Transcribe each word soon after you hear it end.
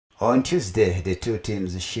On Tuesday, the two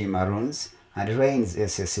teams, Maroons and Rines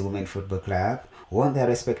FUFA Women Football Club, won their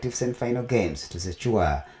respective semi-final games to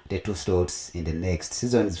secure the two slots in the next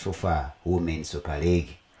season's FUFA Women Super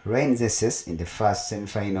League. Rines FUFA in the first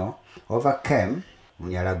semi-final overcame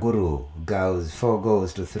Munyalaguru Girls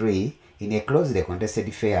 4-3 in a closely contested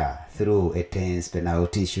affair through a tense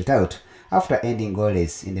penalty shootout after ending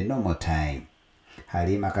goalless in the normal time.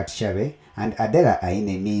 Halima Katishabe and Adela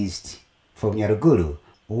Aine missed for Munyalaguru,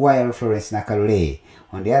 while Florence Nakalule,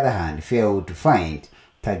 on the other hand, failed to find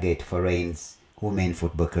target for Rines Women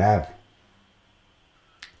Football Club.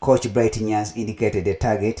 Coach Bright Nyans indicated the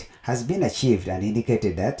target has been achieved and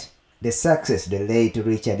indicated that the success delayed to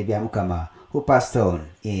Richard Byamukama, who passed on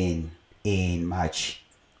in March.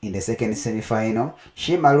 In the second semi-final,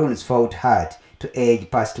 Maroons fought hard to edge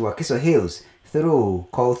past Wakiso Hills through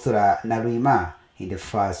Kauthura Naruima in the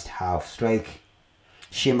first half strike.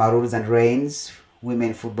 Maroons and Rines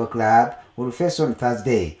Women Football Club will face on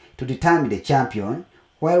Thursday to determine the champion,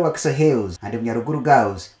 while Wakiso Hills and Munyalaguru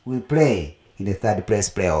Girls will play in the third place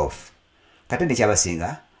playoff. Katende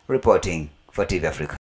Chabasinga reporting for TV Africa.